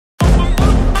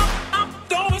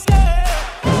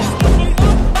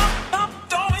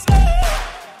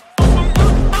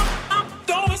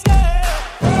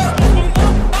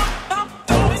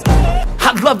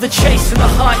love the chase and the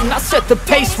hunt, and I set the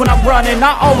pace when I'm running.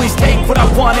 I always take what I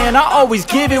want and I always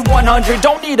give it 100.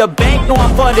 Don't need a bank, no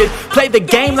I'm funded. Play the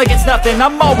game like it's nothing.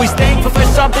 I'm always thankful for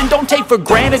something. Don't take for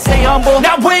granted, stay humble.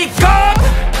 Now wake up!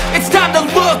 It's time to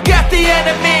look at the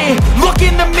enemy. Look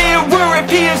in the mirror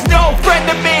if he is no friend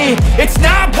to me. It's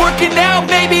not working out,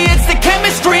 maybe it's the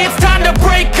chemistry. It's time to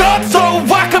break up so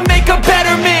I can make a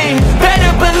better me.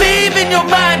 Better believe in your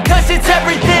mind, cause it's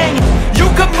everything. You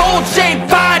can mold, shape,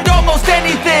 find almost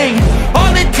anything.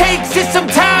 All it takes is some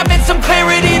time and some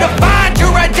clarity to find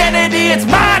your identity. It's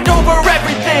mind over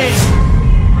everything.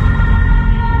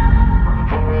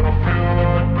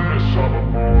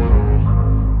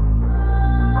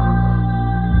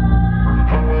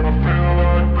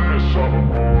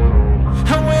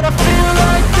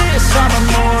 I'm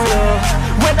immortal.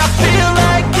 When I feel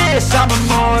like this, I'm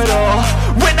immortal.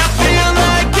 When I feel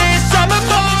like this, I'm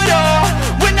immortal.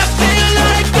 When I feel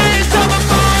like this, I'm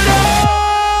immortal.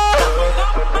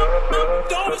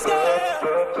 Don't be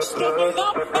scared. Just look up.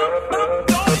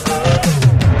 Don't be scared.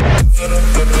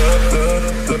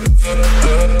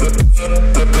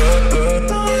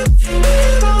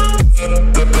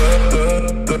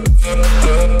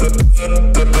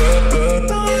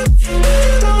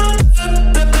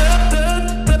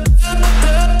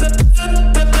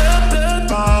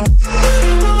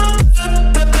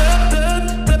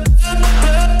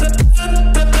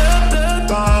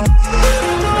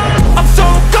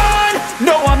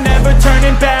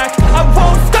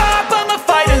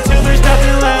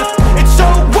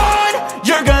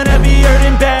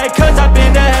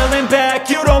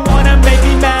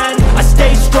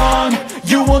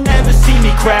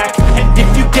 Crack. And if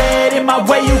you get in my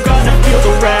way, you gonna feel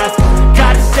the wrath.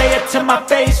 Gotta say it to my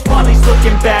face while he's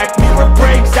looking back. Mirror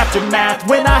breaks after math.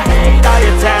 When I hate, I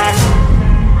attack.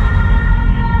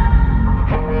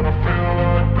 And when I feel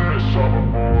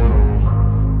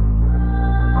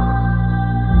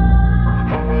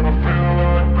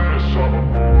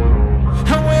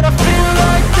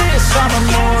like this, I'm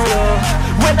immortal.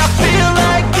 When I feel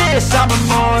like this, I'm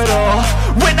immortal.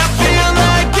 When I feel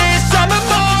like this, I'm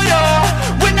immortal.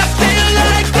 When I feel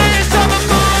like this, I'm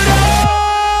immortal.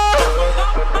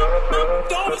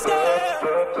 Don't be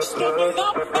scared. Just look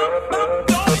up. Don't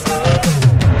be scared.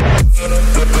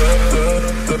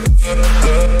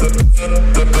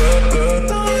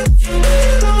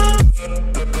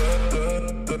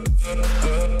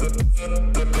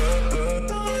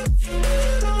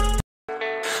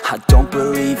 I don't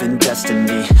believe in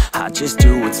destiny, I just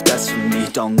do what's best for me.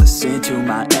 Don't listen to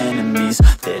my enemies,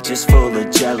 they're just full of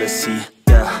jealousy.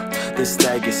 Yeah, this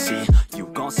legacy, you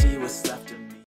gon' see what's